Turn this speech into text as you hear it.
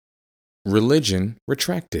Religion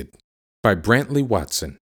Retracted by Brantley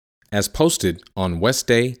Watson, as posted on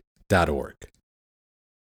westday.org.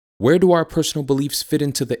 Where do our personal beliefs fit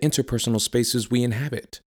into the interpersonal spaces we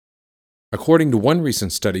inhabit? According to one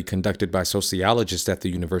recent study conducted by sociologists at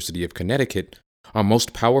the University of Connecticut, our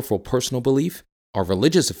most powerful personal belief, our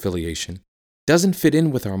religious affiliation, doesn't fit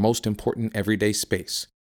in with our most important everyday space,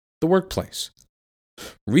 the workplace.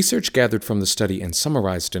 Research gathered from the study and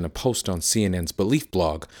summarized in a post on CNN's Belief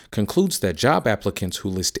blog concludes that job applicants who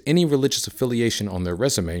list any religious affiliation on their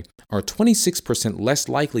resume are 26% less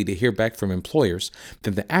likely to hear back from employers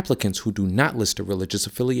than the applicants who do not list a religious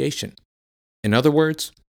affiliation. In other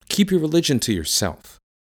words, keep your religion to yourself.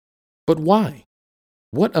 But why?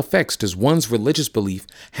 What effects does one's religious belief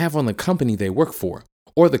have on the company they work for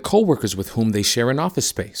or the coworkers with whom they share an office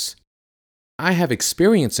space? I have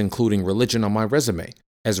experience including religion on my resume,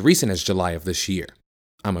 as recent as July of this year.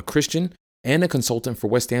 I'm a Christian and a consultant for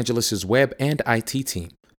West Angeles' web and IT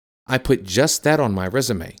team. I put just that on my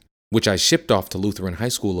resume, which I shipped off to Lutheran High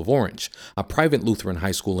School of Orange, a private Lutheran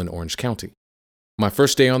high school in Orange County. My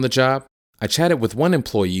first day on the job, I chatted with one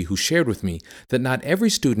employee who shared with me that not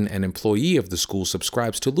every student and employee of the school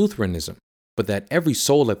subscribes to Lutheranism, but that every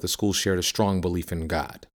soul at the school shared a strong belief in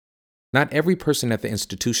God. Not every person at the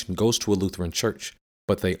institution goes to a Lutheran church,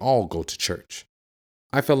 but they all go to church.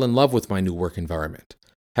 I fell in love with my new work environment,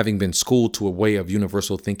 having been schooled to a way of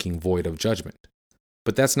universal thinking void of judgment.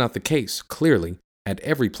 But that's not the case, clearly, at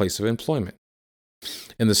every place of employment.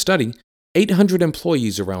 In the study, 800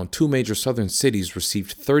 employees around two major southern cities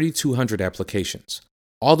received 3,200 applications,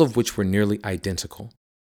 all of which were nearly identical.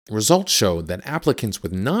 Results showed that applicants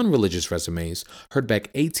with non-religious resumes heard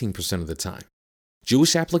back 18% of the time.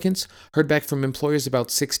 Jewish applicants heard back from employers about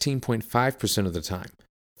 16.5% of the time,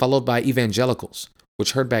 followed by evangelicals,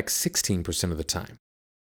 which heard back 16% of the time.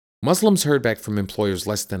 Muslims heard back from employers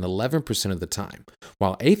less than 11% of the time,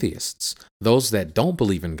 while atheists, those that don't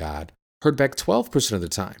believe in God, heard back 12% of the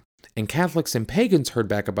time, and Catholics and pagans heard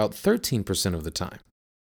back about 13% of the time.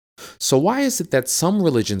 So why is it that some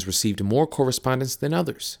religions received more correspondence than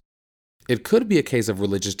others? It could be a case of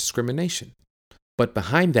religious discrimination. But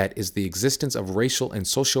behind that is the existence of racial and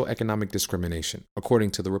socioeconomic discrimination,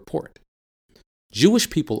 according to the report. Jewish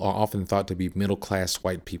people are often thought to be middle-class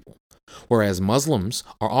white people, whereas Muslims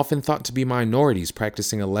are often thought to be minorities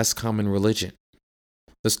practicing a less common religion.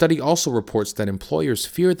 The study also reports that employers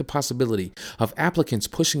fear the possibility of applicants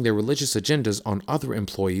pushing their religious agendas on other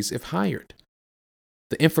employees if hired.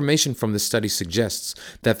 The information from the study suggests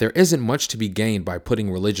that there isn't much to be gained by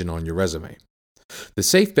putting religion on your resume. The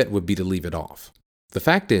safe bet would be to leave it off. The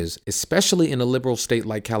fact is, especially in a liberal state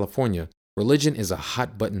like California, religion is a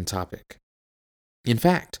hot-button topic. In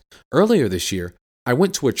fact, earlier this year, I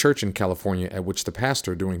went to a church in California at which the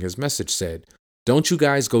pastor during his message said, "Don't you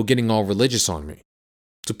guys go getting all religious on me."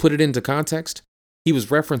 To put it into context, he was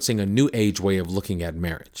referencing a new age way of looking at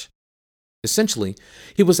marriage. Essentially,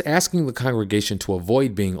 he was asking the congregation to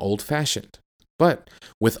avoid being old-fashioned. But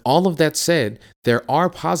with all of that said, there are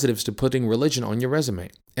positives to putting religion on your resume,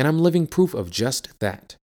 and I'm living proof of just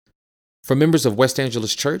that. For members of West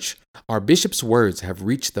Angeles Church, our bishop's words have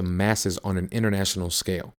reached the masses on an international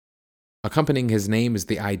scale. Accompanying his name is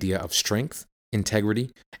the idea of strength,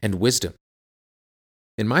 integrity, and wisdom.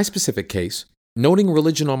 In my specific case, noting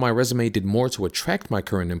religion on my resume did more to attract my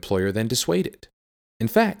current employer than dissuade it. In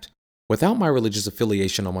fact, without my religious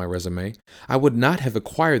affiliation on my resume, I would not have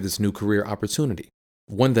acquired this new career opportunity,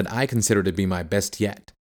 one that I consider to be my best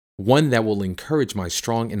yet, one that will encourage my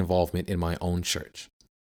strong involvement in my own church.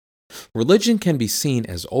 Religion can be seen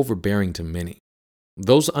as overbearing to many.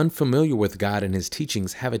 Those unfamiliar with God and His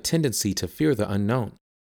teachings have a tendency to fear the unknown,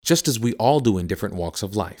 just as we all do in different walks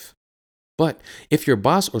of life. But if your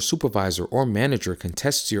boss or supervisor or manager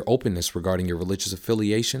contests your openness regarding your religious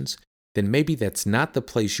affiliations, then maybe that's not the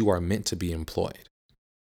place you are meant to be employed.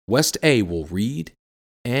 West A will read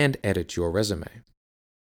and edit your resume.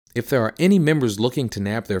 If there are any members looking to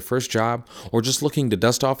nab their first job or just looking to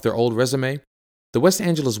dust off their old resume, the West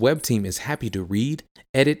Angeles web team is happy to read,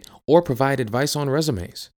 edit, or provide advice on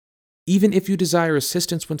resumes. Even if you desire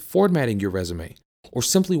assistance with formatting your resume or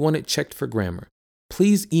simply want it checked for grammar,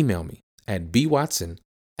 please email me at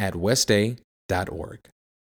bwatson@westa.org.